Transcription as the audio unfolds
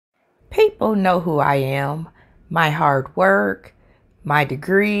People know who I am, my hard work, my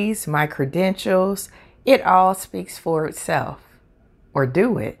degrees, my credentials. It all speaks for itself. Or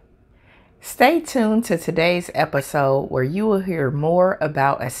do it? Stay tuned to today's episode where you will hear more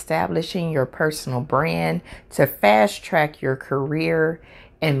about establishing your personal brand to fast track your career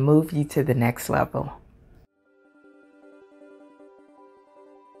and move you to the next level.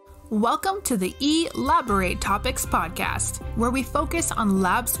 Welcome to the Elaborate Topics podcast, where we focus on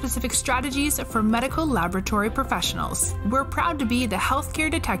lab-specific strategies for medical laboratory professionals. We're proud to be the healthcare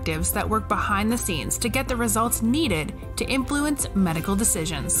detectives that work behind the scenes to get the results needed to influence medical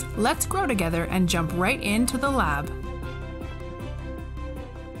decisions. Let's grow together and jump right into the lab.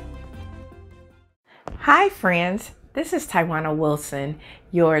 Hi, friends. This is Tywauna Wilson,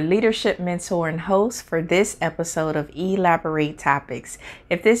 your leadership mentor and host for this episode of Elaborate Topics.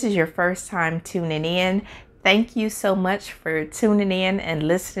 If this is your first time tuning in, thank you so much for tuning in and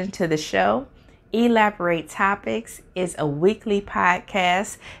listening to the show. Elaborate Topics is a weekly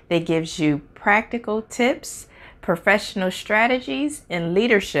podcast that gives you practical tips, professional strategies, and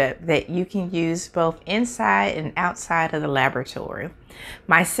leadership that you can use both inside and outside of the laboratory.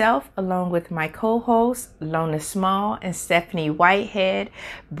 Myself, along with my co-hosts, Lona Small and Stephanie Whitehead,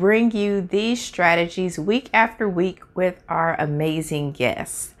 bring you these strategies week after week with our amazing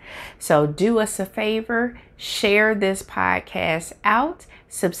guests. So do us a favor, share this podcast out,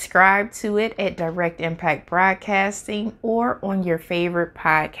 subscribe to it at Direct Impact Broadcasting or on your favorite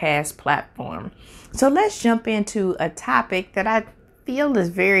podcast platform. So let's jump into a topic that I feel is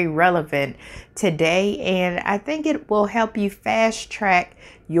very relevant today, and I think it will help you fast track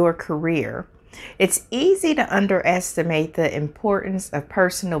your career. It's easy to underestimate the importance of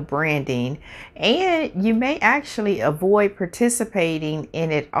personal branding, and you may actually avoid participating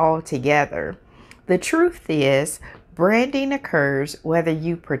in it altogether. The truth is, branding occurs whether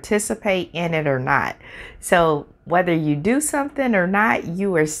you participate in it or not. So whether you do something or not,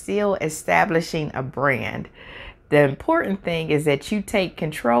 you are still establishing a brand. The important thing is that you take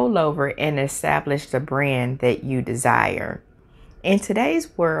control over and establish the brand that you desire. In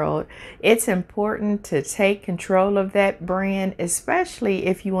today's world, it's important to take control of that brand, especially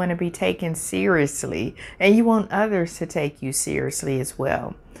if you want to be taken seriously and you want others to take you seriously as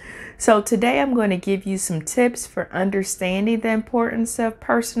well. So today I'm going to give you some tips for understanding the importance of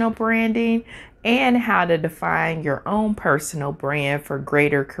personal branding and how to define your own personal brand for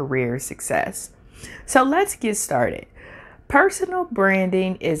greater career success. So let's get started. Personal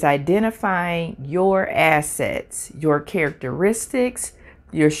branding is identifying your assets, your characteristics,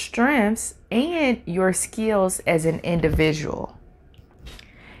 your strengths, and your skills as an individual.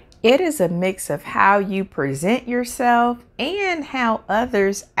 It is a mix of how you present yourself and how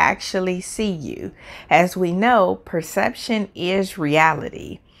others actually see you. As we know, perception is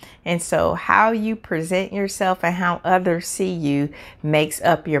reality. And so how you present yourself and how others see you makes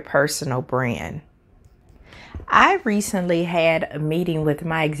up your personal brand. I recently had a meeting with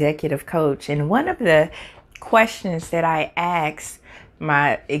my executive coach, and one of the questions that I asked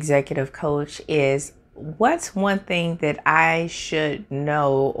my executive coach is, what's one thing that I should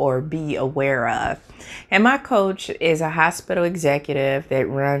know or be aware of? And my coach is a hospital executive that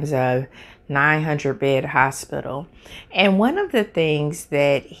runs a 900-bed hospital. And one of the things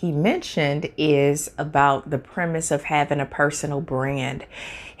that he mentioned is about the premise of having a personal brand.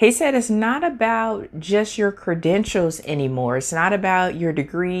 He said it's not about just your credentials anymore. It's not about your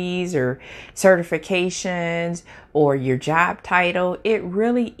degrees or certifications or your job title. It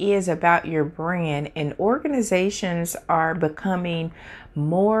really is about your brand, and organizations are becoming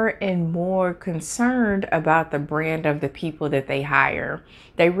more and more concerned about the brand of the people that they hire.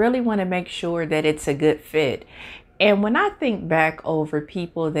 They really want to make sure that it's a good fit. And when I think back over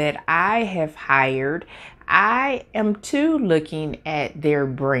people that I have hired, I am too looking at their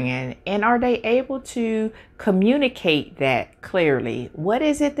brand, and are they able to communicate that clearly? What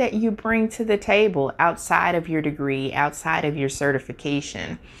is it that you bring to the table outside of your degree, outside of your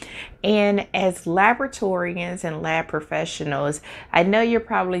certification? And as laboratorians and lab professionals, I know you're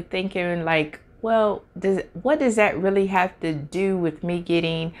probably thinking like, well, what does that really have to do with me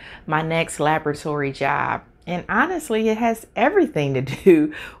getting my next laboratory job? And honestly, it has everything to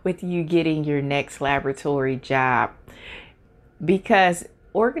do with you getting your next laboratory job, because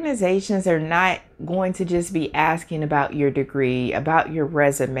organizations are not going to just be asking about your degree, about your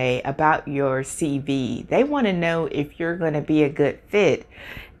resume, about your CV. They want to know if you're going to be a good fit.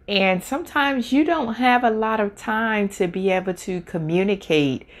 And sometimes you don't have a lot of time to be able to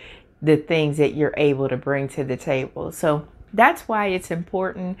communicate the things that you're able to bring to the table. So That's why it's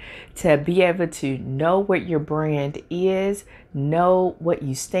important to be able to know what your brand is, know what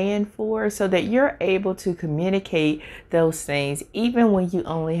you stand for, so that you're able to communicate those things even when you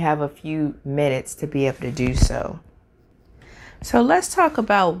only have a few minutes to be able to do so. So let's talk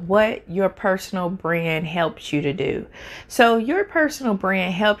about what your personal brand helps you to do. So your personal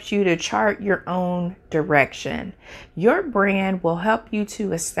brand helps you to chart your own direction. Your brand will help you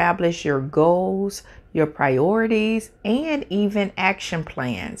to establish your goals, your priorities, and even action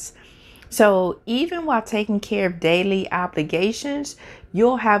plans. So even while taking care of daily obligations,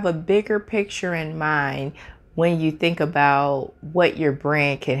 you'll have a bigger picture in mind when you think about what your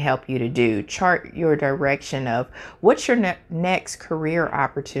brand can help you to do. Chart your direction of what's your next career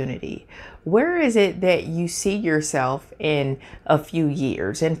opportunity. Where is it that you see yourself in a few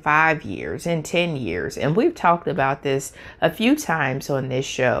years, in 5 years, in 10 years? And we've talked about this a few times on this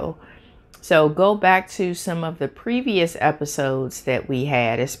show. So go back to some of the previous episodes that we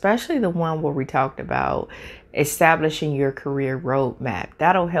had, especially the one where we talked about establishing your career roadmap.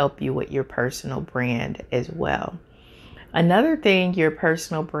 That'll help you with your personal brand as well. Another thing your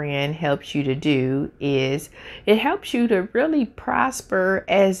personal brand helps you to do is it helps you to really prosper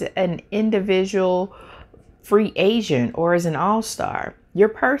as an individual free agent or as an all-star. Your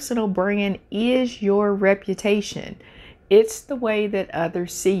personal brand is your reputation. It's the way that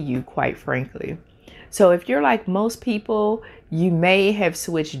others see you, quite frankly. So if you're like most people, you may have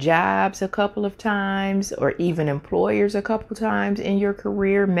switched jobs a couple of times or even employers a couple of times in your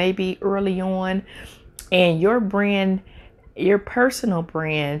career, maybe early on. And your brand, your personal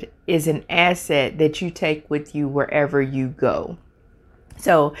brand, is an asset that you take with you wherever you go.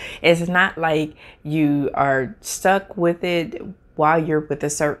 So it's not like you are stuck with it while you're with a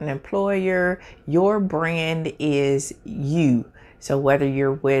certain employer. Your brand is you. So whether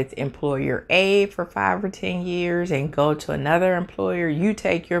you're with employer A for 5 or 10 years and go to another employer, you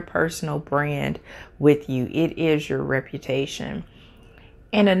take your personal brand with you. It is your reputation.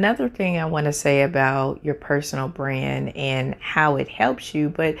 And another thing I want to say about your personal brand and how it helps you,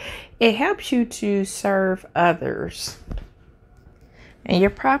 but it helps you to serve others. And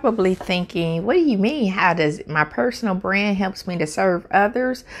you're probably thinking, what do you mean? How does my personal brand helps me to serve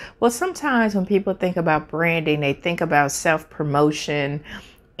others? Well, sometimes when people think about branding, they think about self-promotion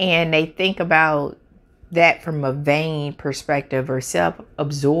and they think about that from a vain perspective or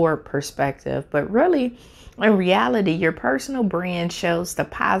self-absorbed perspective. But really, in reality, your personal brand shows the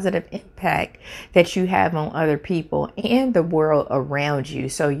positive impact that you have on other people and the world around you.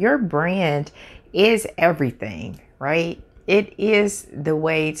 So your brand is everything, right? It is the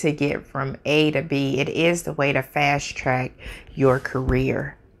way to get from A to B. It is the way to fast track your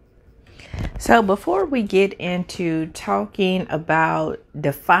career. So before we get into talking about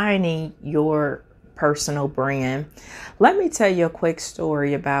defining your personal brand, let me tell you a quick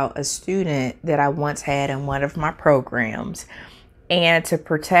story about a student that I once had in one of my programs. And to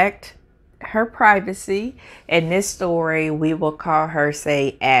protect her privacy, in this story, we will call her,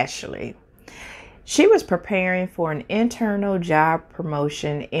 say, Ashley. She was preparing for an internal job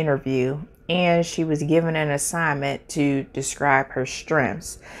promotion interview, and she was given an assignment to describe her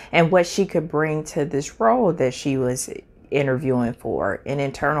strengths and what she could bring to this role that she was interviewing for, an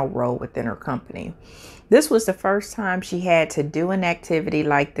internal role within her company. This was the first time she had to do an activity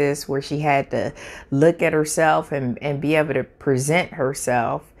like this, where she had to look at herself and be able to present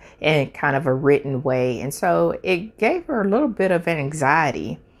herself in kind of a written way. And so it gave her a little bit of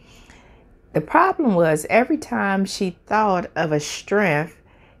anxiety. The problem was every time she thought of a strength,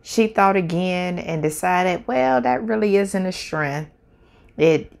 she thought again and decided, well, that really isn't a strength.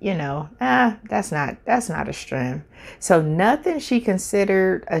 That's not a strength. So nothing she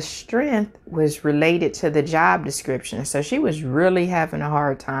considered a strength was related to the job description. So she was really having a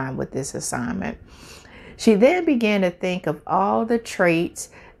hard time with this assignment. She then began to think of all the traits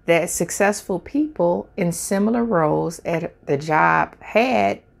that successful people in similar roles at the job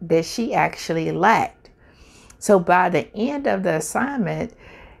had that she actually lacked. So by the end of the assignment,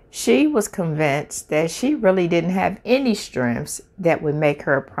 she was convinced that she really didn't have any strengths that would make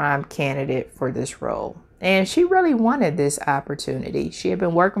her a prime candidate for this role. And she really wanted this opportunity. She had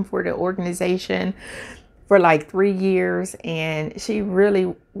been working for the organization for like 3 years, and she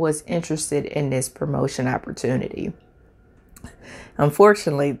really was interested in this promotion opportunity.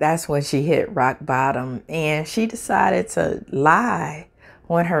 Unfortunately, that's when she hit rock bottom, and she decided to lie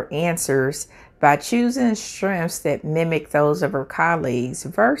on her answers by choosing strengths that mimic those of her colleagues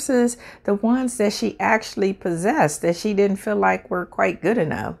versus the ones that she actually possessed that she didn't feel like were quite good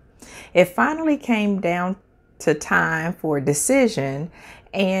enough. It finally came down to time for a decision,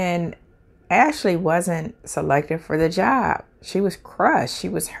 and Ashley wasn't selected for the job. She was crushed. She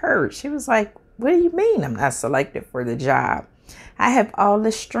was hurt. She was like, what do you mean I'm not selected for the job? I have all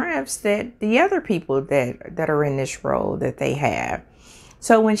the strengths that the other people that are in this role that they have.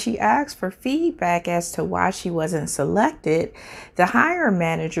 So when she asked for feedback as to why she wasn't selected, the hiring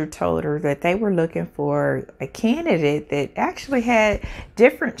manager told her that they were looking for a candidate that actually had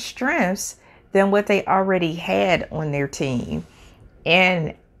different strengths than what they already had on their team.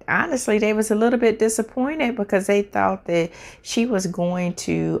 And honestly, they was a little bit disappointed because they thought that she was going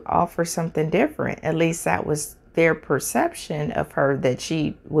to offer something different. At least that was their perception of her, that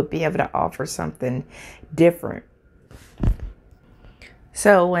she would be able to offer something different.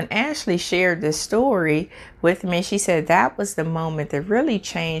 So when Ashley shared this story with me, she said that was the moment that really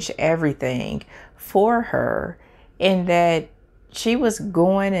changed everything for her, in that she was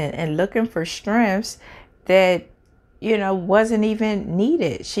going and looking for strengths that, wasn't even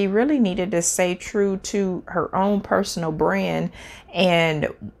needed. She really needed to stay true to her own personal brand, and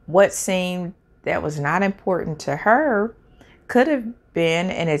what seemed that was not important to her could have been,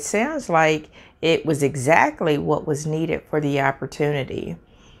 and it sounds like it was exactly what was needed for the opportunity.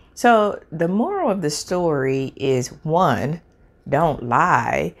 So the moral of the story is, one, don't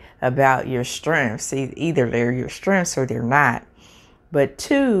lie about your strengths. Either they're your strengths or they're not. But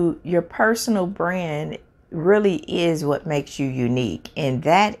two, your personal brand really is what makes you unique, and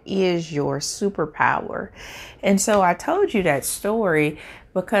that is your superpower. And so I told you that story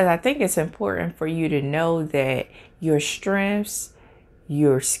because I think it's important for you to know that your strengths,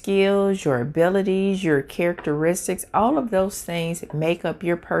 your skills, your abilities, your characteristics, all of those things make up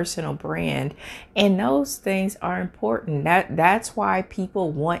your personal brand. And those things are important. That's why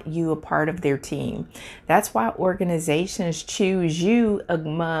people want you a part of their team. That's why organizations choose you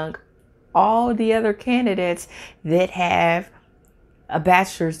among all the other candidates that have a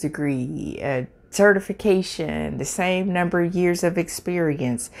bachelor's degree, a certification, the same number of years of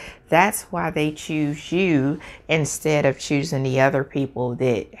experience. That's why they choose you instead of choosing the other people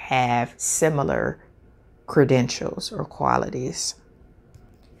that have similar credentials or qualities.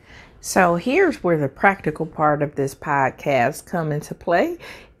 So here's where the practical part of this podcast come into play,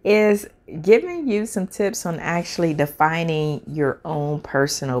 is giving you some tips on actually defining your own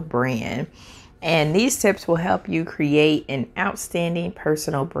personal brand. And these tips will help you create an outstanding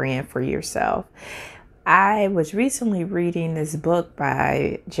personal brand for yourself. I was recently reading this book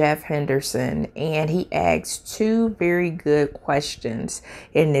by Jeff Henderson, and he asks two very good questions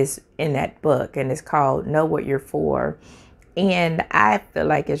in that book, and it's called Know What You're For. And I feel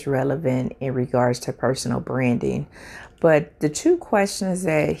like it's relevant in regards to personal branding. But the two questions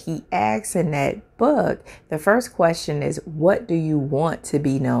that he asks in that book, the first question is, what do you want to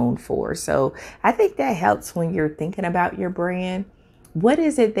be known for? So I think that helps when you're thinking about your brand. What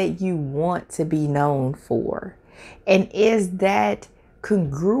is it that you want to be known for? And is that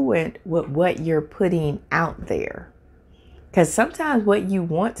congruent with what you're putting out there? Because sometimes what you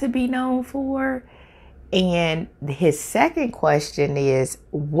want to be known for, and his second question is,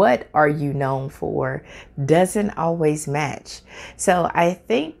 what are you known for, doesn't always match. So I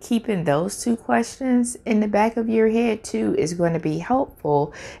think keeping those two questions in the back of your head too is going to be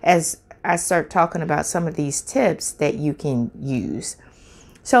helpful as I start talking about some of these tips that you can use.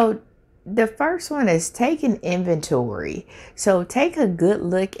 So the first one is take an inventory. So take a good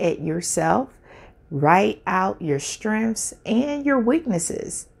look at yourself, write out your strengths and your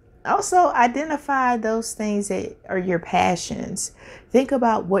weaknesses. Also, identify those things that are your passions. Think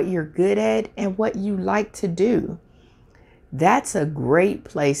about what you're good at and what you like to do. That's a great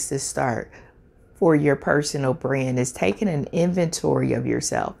place to start for your personal brand, is taking an inventory of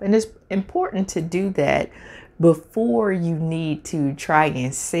yourself. And it's important to do that before you need to try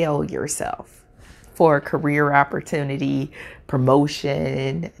and sell yourself for a career opportunity,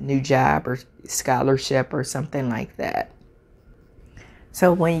 promotion, new job, or scholarship, or something like that.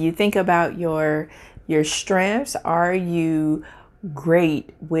 So when you think about your strengths, are you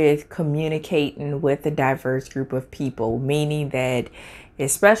great with communicating with a diverse group of people? Meaning that,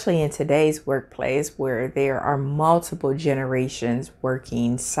 especially in today's workplace where there are multiple generations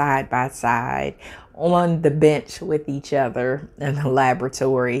working side by side on the bench with each other in the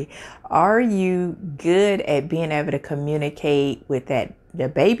laboratory, are you good at being able to communicate with the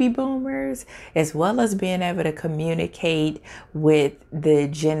baby boomers, as well as being able to communicate with the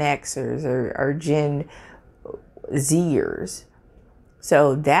Gen Xers or Gen Zers?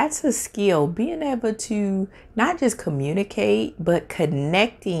 So that's a skill, being able to not just communicate, but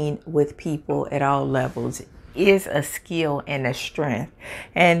connecting with people at all levels is a skill and a strength.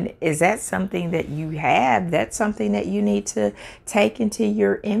 And is that something that you have? That's something that you need to take into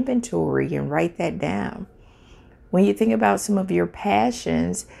your inventory and write that down. When you think about some of your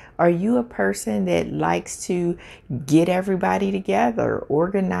passions, are you a person that likes to get everybody together,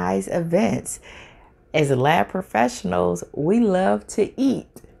 organize events? As lab professionals, we love to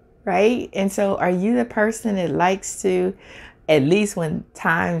eat, right? And so are you the person that likes to, at least when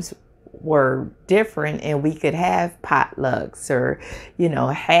times were different and we could have potlucks or,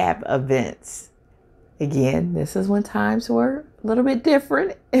 have events? Again, this is when times were a little bit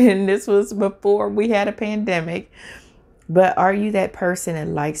different, and this was before we had a pandemic. But are you that person that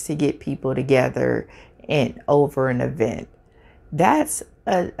likes to get people together and over an event? That's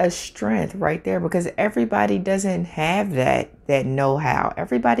a strength right there, because everybody doesn't have that know-how.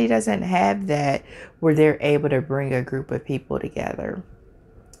 Everybody doesn't have that where they're able to bring a group of people together.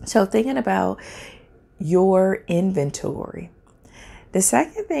 So thinking about your inventory. The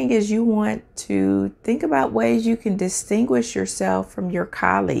second thing is you want to think about ways you can distinguish yourself from your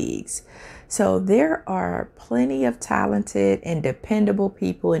colleagues. So there are plenty of talented and dependable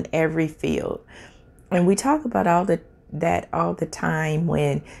people in every field. And we talk about that all the time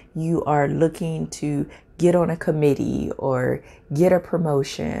when you are looking to get on a committee or get a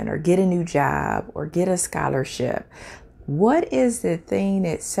promotion or get a new job or get a scholarship. What is the thing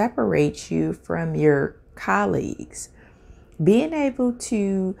that separates you from your colleagues? Being able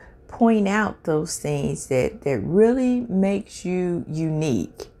to point out those things that really makes you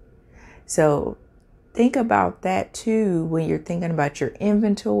unique. So think about that too when you're thinking about your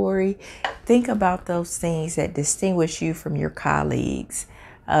inventory. Think about those things that distinguish you from your colleagues,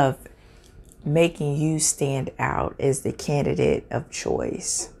 of making you stand out as the candidate of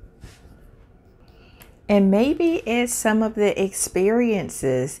choice. And maybe it's some of the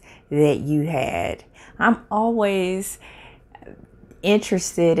experiences that you had. I'm always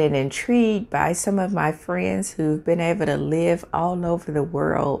interested and intrigued by some of my friends who've been able to live all over the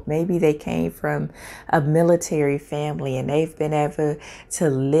world. Maybe they came from a military family and they've been able to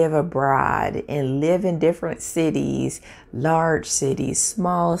live abroad and live in different cities, large cities,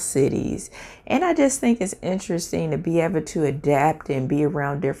 small cities. And I just think it's interesting to be able to adapt and be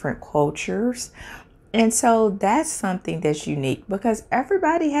around different cultures. And so that's something that's unique, because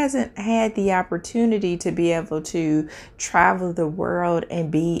everybody hasn't had the opportunity to be able to travel the world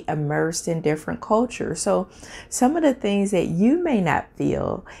and be immersed in different cultures. So some of the things that you may not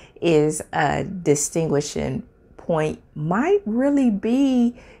feel is a distinguishing point might really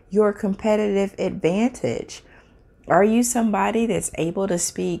be your competitive advantage. Are you somebody that's able to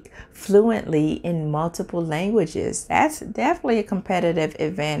speak fluently in multiple languages? That's definitely a competitive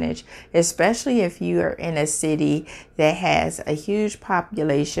advantage, especially if you are in a city that has a huge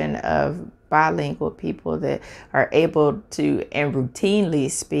population of bilingual people that are able to and routinely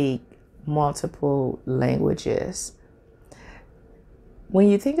speak multiple languages. When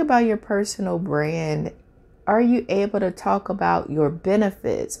you think about your personal brand, are you able to talk about your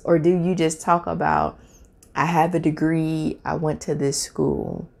benefits, or do you just talk about, I have a degree, I went to this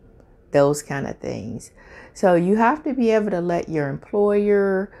school, those kind of things? So you have to be able to let your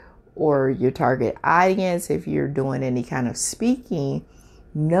employer or your target audience, if you're doing any kind of speaking,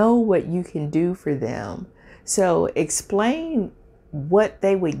 know what you can do for them. So explain what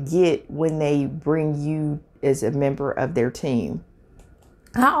they would get when they bring you as a member of their team.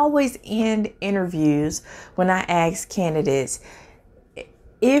 I always end interviews when I ask candidates,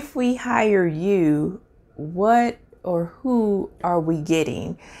 if we hire you, what or who are we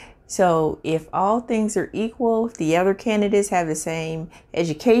getting? So if all things are equal, if the other candidates have the same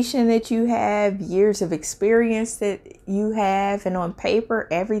education that you have, years of experience that you have, and on paper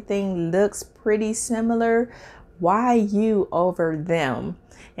everything looks pretty similar, why you over them?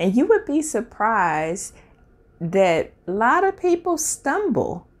 And you would be surprised that a lot of people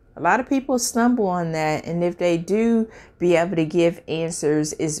stumble. A lot of people stumble on that, and if they do be able to give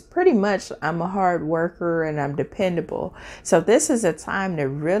answers, is pretty much, I'm a hard worker and I'm dependable. So this is a time to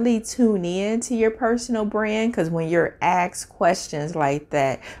really tune in to your personal brand, because when you're asked questions like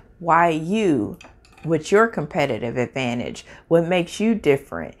that, why you? What's your competitive advantage? What makes you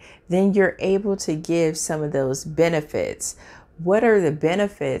different? Then you're able to give some of those benefits. What are the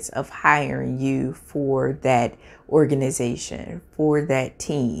benefits of hiring you for that organization, for that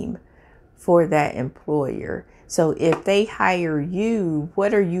team, for that employer? So if they hire you,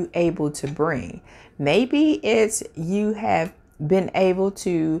 what are you able to bring? Maybe it's you have been able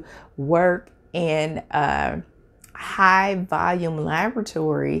to work in high volume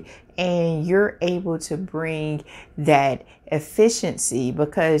laboratory, and you're able to bring that efficiency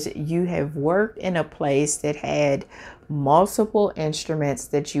because you have worked in a place that had multiple instruments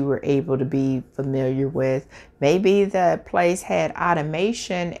that you were able to be familiar with. Maybe the place had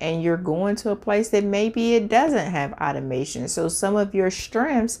automation and you're going to a place that maybe it doesn't have automation. So some of your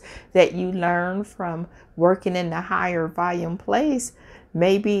strengths that you learn from working in the higher volume place,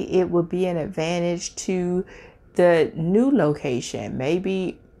 maybe it would be an advantage to the new location.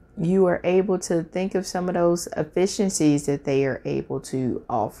 Maybe you are able to think of some of those efficiencies that they are able to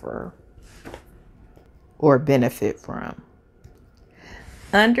offer or benefit from.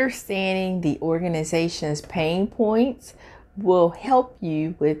 Understanding the organization's pain points will help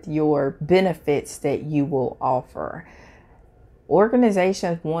you with your benefits that you will offer.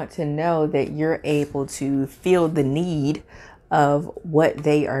 Organizations want to know that you're able to feel the need of what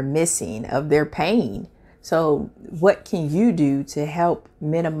they are missing, of their pain. So what can you do to help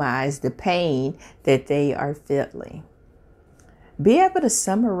minimize the pain that they are feeling? Be able to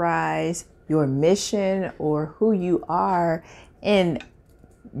summarize your mission or who you are in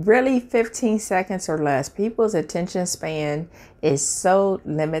really 15 seconds or less. People's attention span is so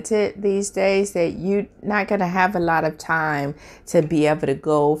limited these days that you're not going to have a lot of time to be able to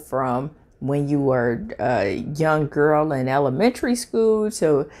go from when you were a young girl in elementary school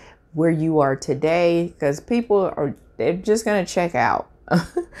to where you are today, because they're just going to check out.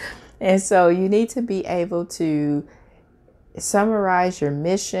 And so you need to be able to summarize your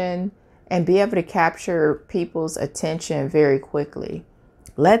mission and be able to capture people's attention very quickly.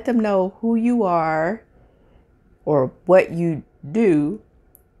 Let them know who you are or what you do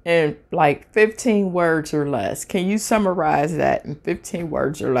in like 15 words or less. Can you summarize that in 15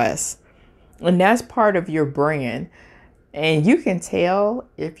 words or less? And that's part of your brand. And you can tell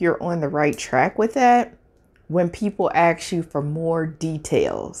if you're on the right track with that when people ask you for more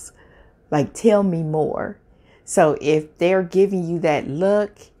details. Like, tell me more. So if they're giving you that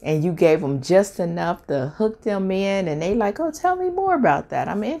look and you gave them just enough to hook them in and they like, oh, tell me more about that,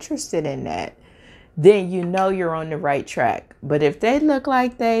 I'm interested in that, then you know you're on the right track. But if they look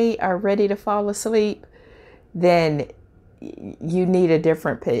like they are ready to fall asleep, then you need a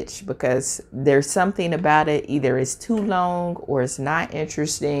different pitch, because there's something about it. Either it's too long, or it's not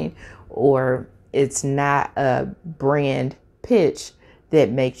interesting, or it's not a brand pitch that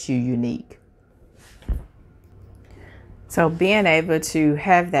makes you unique. So being able to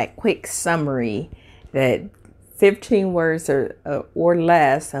have that quick summary, that 15 words or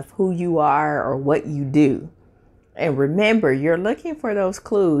less of who you are or what you do. And remember, you're looking for those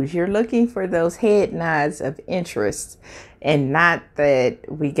clues. You're looking for those head nods of interest, and not that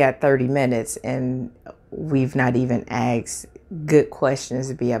we got 30 minutes and we've not even asked good questions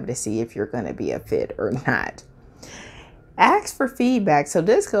to be able to see if you're going to be a fit or not. Ask for feedback. So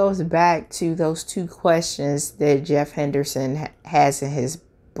this goes back to those 2 questions that Jeff Henderson has in his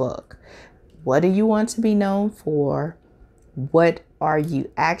book. What do you want to be known for? What are you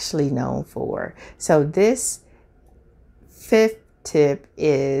actually known for? So this 5th tip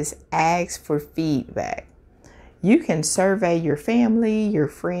is ask for feedback. You can survey your family, your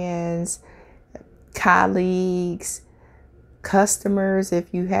friends, colleagues, customers,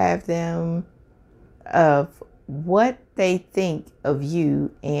 if you have them, of what they think of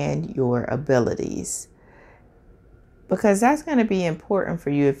you and your abilities, because that's going to be important for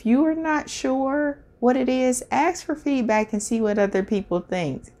you. If you are not sure what it is, ask for feedback and see what other people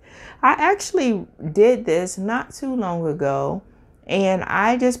think. I actually did this not too long ago, and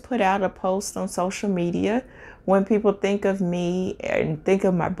I just put out a post on social media. When people think of me and think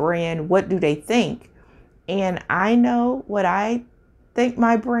of my brand, what do they think? And I know what I think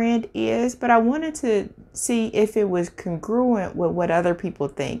my brand is, but I wanted to see if it was congruent with what other people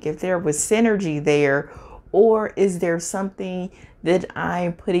think, if there was synergy there, or is there something that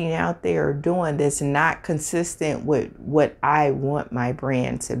I'm putting out there or doing that's not consistent with what I want my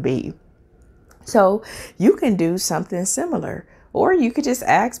brand to be. So you can do something similar, or you could just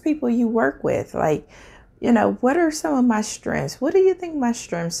ask people you work with, like, what are some of my strengths? What do you think my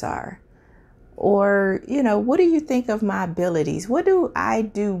strengths are? Or, what do you think of my abilities? What do I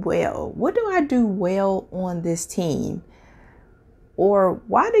do well? What do I do well on this team? Or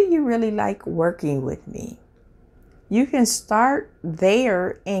why do you really like working with me? You can start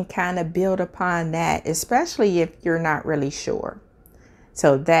there and kind of build upon that, especially if you're not really sure.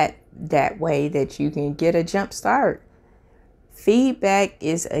 So that way that you can get a jump start. Feedback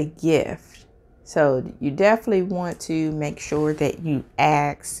is a gift. So you definitely want to make sure that you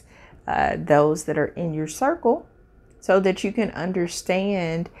ask those that are in your circle so that you can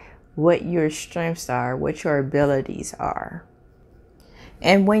understand what your strengths are, what your abilities are.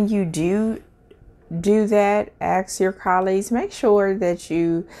 And when you do that, ask your colleagues, make sure that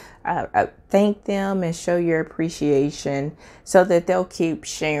you thank them and show your appreciation so that they'll keep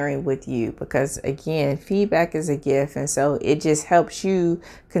sharing with you, because again, feedback is a gift, and so it just helps you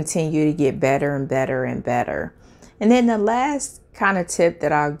continue to get better and better and better. And then the last kind of tip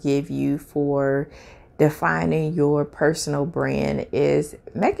that I'll give you for defining your personal brand is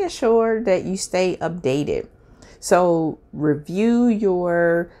making sure that you stay updated. So review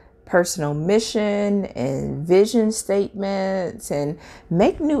your personal mission and vision statements and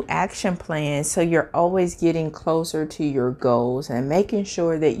make new action plans so you're always getting closer to your goals and making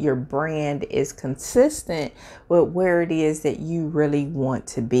sure that your brand is consistent with where it is that you really want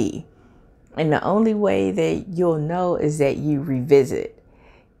to be. And the only way that you'll know is that you revisit.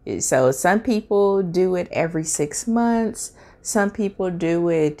 So some people do it every 6 months. Some people do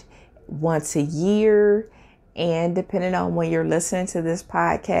it once a year. And depending on when you're listening to this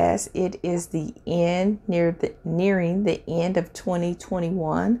podcast, it is nearing the end of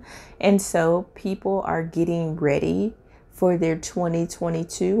 2021. And so people are getting ready for their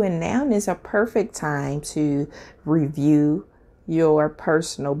 2022. And now is a perfect time to review your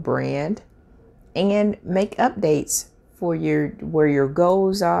personal brand and make updates for where your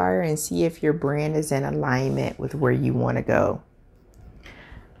goals are and see if your brand is in alignment with where you want to go.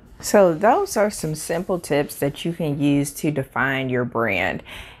 So those are some simple tips that you can use to define your brand.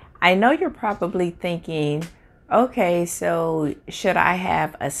 I know you're probably thinking, okay, so should I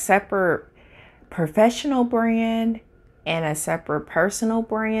have a separate professional brand and a separate personal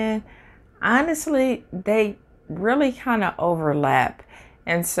brand? Honestly, they really kind of overlap.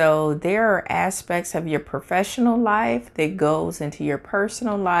 And so there are aspects of your professional life that goes into your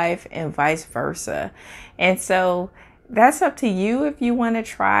personal life and vice versa. And so that's up to you if you want to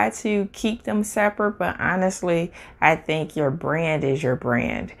try to keep them separate. But honestly, I think your brand is your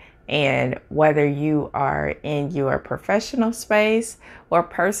brand. And whether you are in your professional space or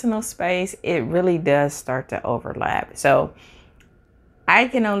personal space, it really does start to overlap. So I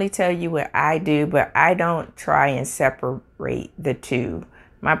can only tell you what I do, but I don't try and separate the two.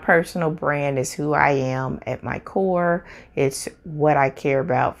 My personal brand is who I am at my core. It's what I care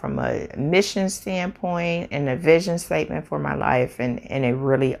about from a mission standpoint and a vision statement for my life. And it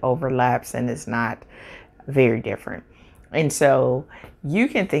really overlaps and it's not very different. And so you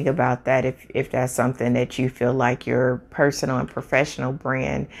can think about that if that's something that you feel like your personal and professional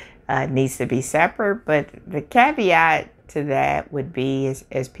brand needs to be separate. But the caveat to that would be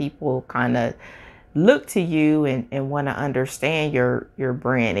as people kind of look to you and want to understand your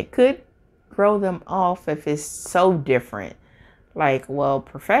brand, it could throw them off if it's so different. Like, well,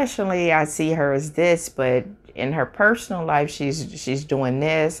 professionally, I see her as this, but in her personal life, she's doing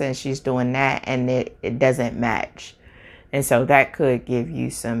this and she's doing that, and it doesn't match. And so that could give you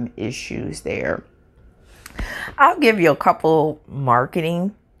some issues there. I'll give you a couple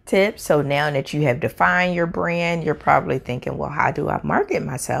marketing tips. So now that you have defined your brand, you're probably thinking, well, how do I market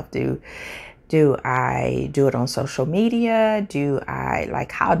myself? Do I do it on social media?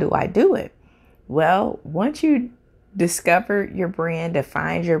 How do I do it? Well, once you discover your brand,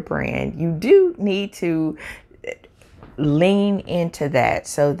 define your brand, you do need to lean into that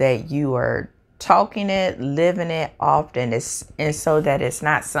so that you are talking it, living it often, and so that it's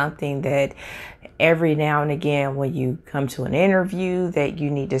not something that every now and again when you come to an interview that you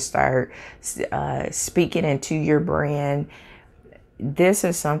need to start speaking into your brand. This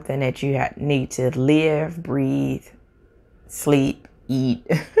is something that you need to live, breathe, sleep, eat.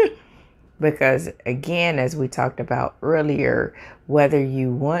 Because again, as we talked about earlier, whether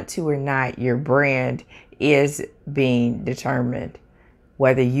you want to or not, your brand is being determined,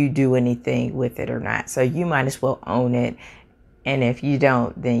 whether you do anything with it or not. So you might as well own it. And if you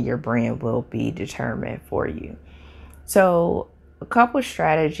don't, then your brand will be determined for you. So a couple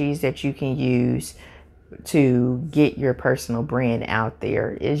strategies that you can use to get your personal brand out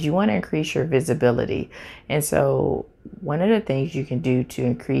there is you want to increase your visibility. And so one of the things you can do to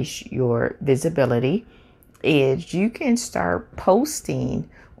increase your visibility is you can start posting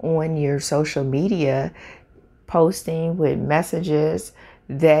on your social media, posting with messages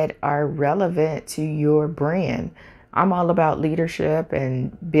that are relevant to your brand. I'm all about leadership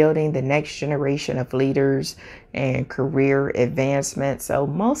and building the next generation of leaders and career advancement. So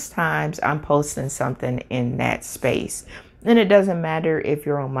most times I'm posting something in that space. And it doesn't matter if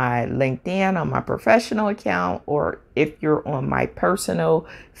you're on my LinkedIn, on my professional account, or if you're on my personal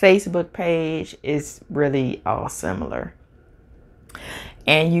Facebook page, it's really all similar.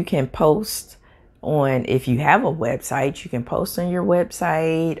 And you can post on, if you have a website, you can post on your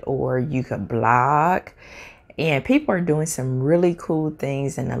website or you can blog. And people are doing some really cool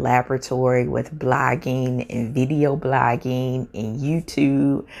things in the laboratory with blogging and video blogging and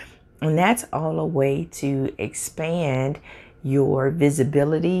YouTube. And that's all a way to expand your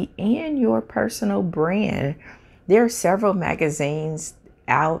visibility and your personal brand. There are several magazines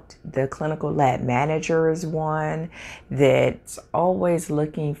out. The Clinical Lab Manager is one that's always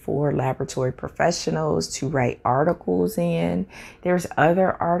looking for laboratory professionals to write articles in. There's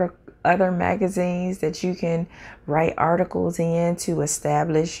other magazines that you can write articles in to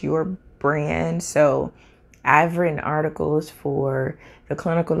establish your brand. So I've written articles for the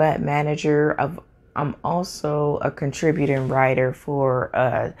Clinical Lab Manager. I'm also a contributing writer for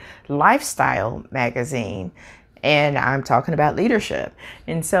a lifestyle magazine, and I'm talking about leadership.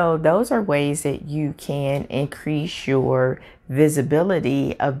 And so those are ways that you can increase your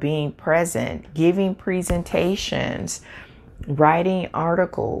visibility of being present, giving presentations, writing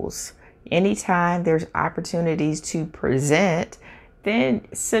articles. Anytime there's opportunities to present, then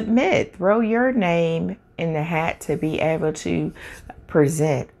submit, throw your name in the hat to be able to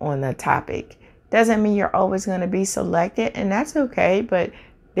present on the topic. Doesn't mean you're always going to be selected, and that's okay, but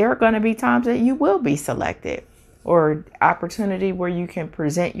there are going to be times that you will be selected, or opportunity where you can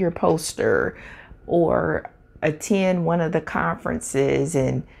present your poster or attend one of the conferences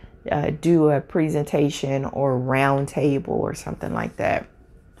and do a presentation or round table or something like that.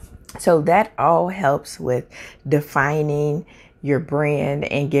 So that all helps with defining your brand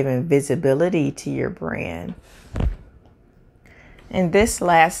and giving visibility to your brand. And this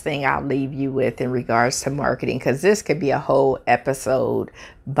last thing I'll leave you with in regards to marketing, because this could be a whole episode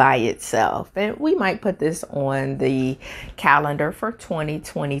by itself. And we might put this on the calendar for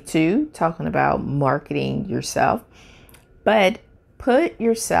 2022, talking about marketing yourself. But put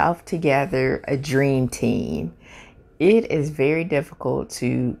yourself together a dream team. It is very difficult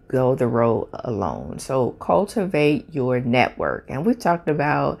to go the road alone. So cultivate your network. And we've talked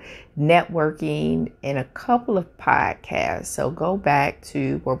about networking in a couple of podcasts. So go back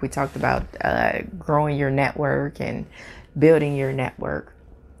to where we talked about growing your network and building your network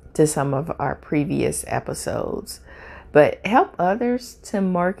to some of our previous episodes. But help others to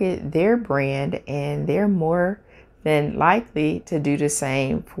market their brand, and they're more than likely to do the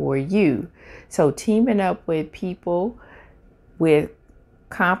same for you. So teaming up with people with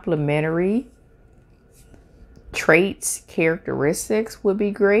complementary traits, characteristics would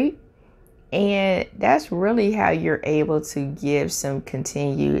be great. And that's really how you're able to give some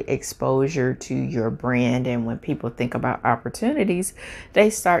continued exposure to your brand. And when people think about opportunities,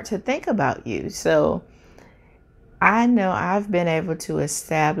 they start to think about you. So I know I've been able to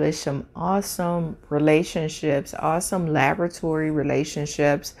establish some awesome relationships, awesome laboratory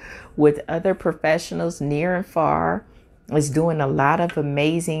relationships with other professionals near and far. Is doing a lot of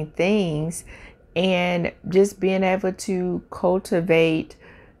amazing things, and just being able to cultivate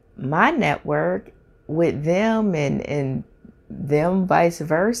my network with them and them vice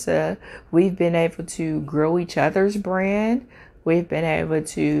versa. We've been able to grow each other's brand. We've been able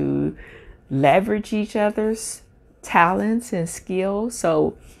to leverage each other's talents and skills.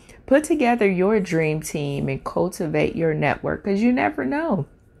 So put together your dream team and cultivate your network, because you never know.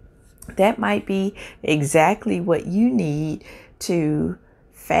 That might be exactly what you need to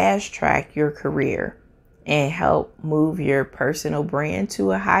fast track your career and help move your personal brand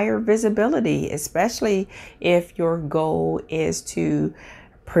to a higher visibility, especially if your goal is to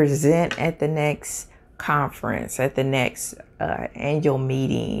present at the next conference, at the next annual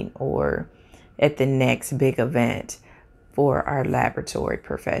meeting, or at the next big event for our laboratory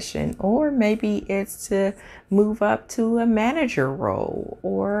profession. Or maybe it's to move up to a manager role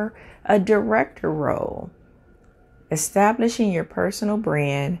or a director role. Establishing your personal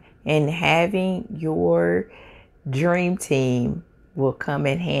brand and having your dream team will come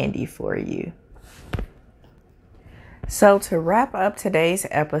in handy for you. So to wrap up today's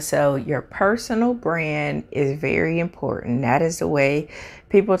episode, your personal brand is very important. That is the way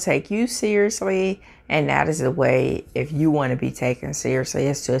people take you seriously. And that is the way, if you want to be taken seriously,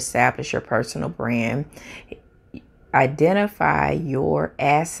 is to establish your personal brand. Identify your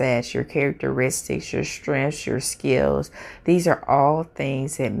assets, your characteristics, your strengths, your skills. These are all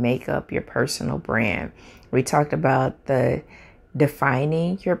things that make up your personal brand. We talked about the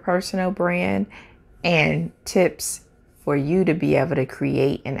defining your personal brand and tips for you to be able to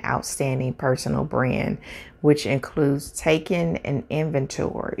create an outstanding personal brand, which includes taking an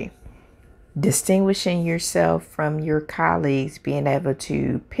inventory, distinguishing yourself from your colleagues, being able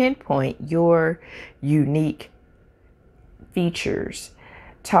to pinpoint your unique features,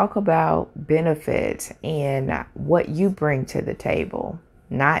 talk about benefits and what you bring to the table,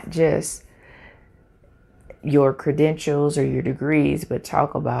 not just your credentials or your degrees, but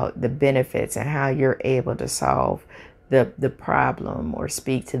talk about the benefits and how you're able to solve the problem or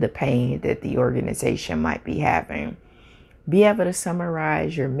speak to the pain that the organization might be having. Be able to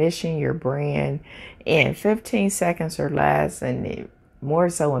summarize your mission, your brand in 15 seconds or less, and more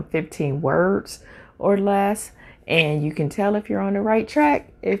so in 15 words or less. And you can tell if you're on the right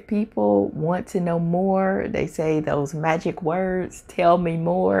track. If people want to know more, they say those magic words, tell me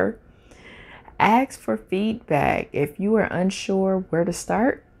more. Ask for feedback. If you are unsure where to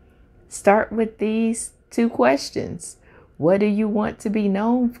start with these 2 questions. What do you want to be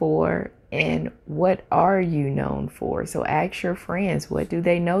known for? And what are you known for? So ask your friends, what do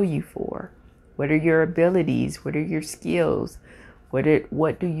they know you for? What are your abilities? What are your skills? What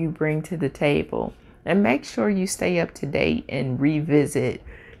do you bring to the table? And make sure you stay up to date and revisit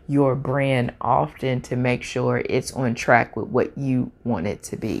your brand often to make sure it's on track with what you want it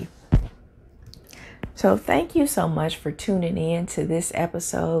to be. So thank you so much for tuning in to this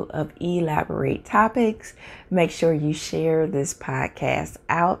episode of Elaborate Topics. Make sure you share this podcast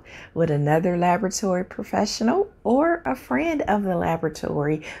out with another laboratory professional or a friend of the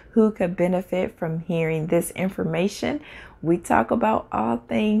laboratory who could benefit from hearing this information. We talk about all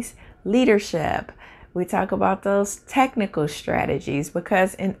things leadership. We talk about those technical strategies,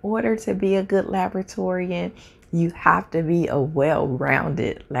 because in order to be a good laboratorian, you have to be a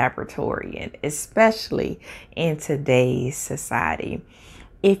well-rounded laboratorian, especially in today's society.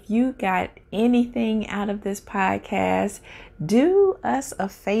 If you got anything out of this podcast, do us a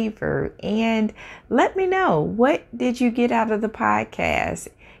favor and let me know, what did you get out of the podcast?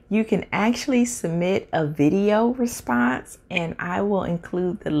 You can actually submit a video response, and I will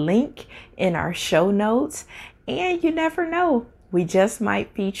include the link in our show notes. And you never know, we just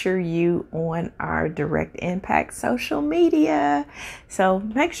might feature you on our Direct Impact social media. So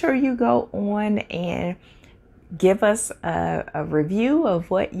make sure you go on and give us a review of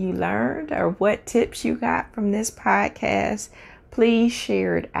what you learned or what tips you got from this podcast. Please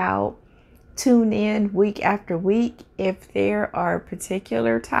share it out. Tune in week after week. If there are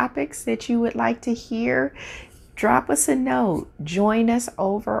particular topics that you would like to hear, drop us a note. Join us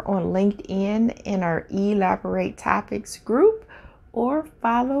over on LinkedIn in our Elaborate Topics group, or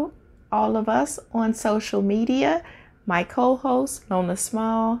follow all of us on social media, my co-hosts Lona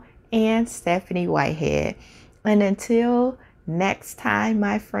Small and Stephanie Whitehead. And until next time,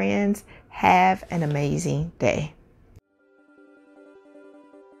 my friends, have an amazing day.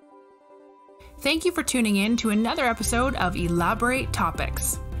 Thank you for tuning in to another episode of Elaborate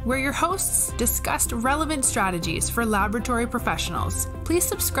Topics, where your hosts discussed relevant strategies for laboratory professionals. Please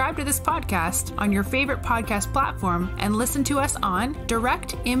subscribe to this podcast on your favorite podcast platform and listen to us on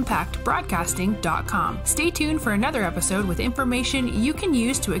directimpactbroadcasting.com. Stay tuned for another episode with information you can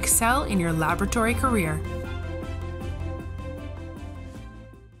use to excel in your laboratory career.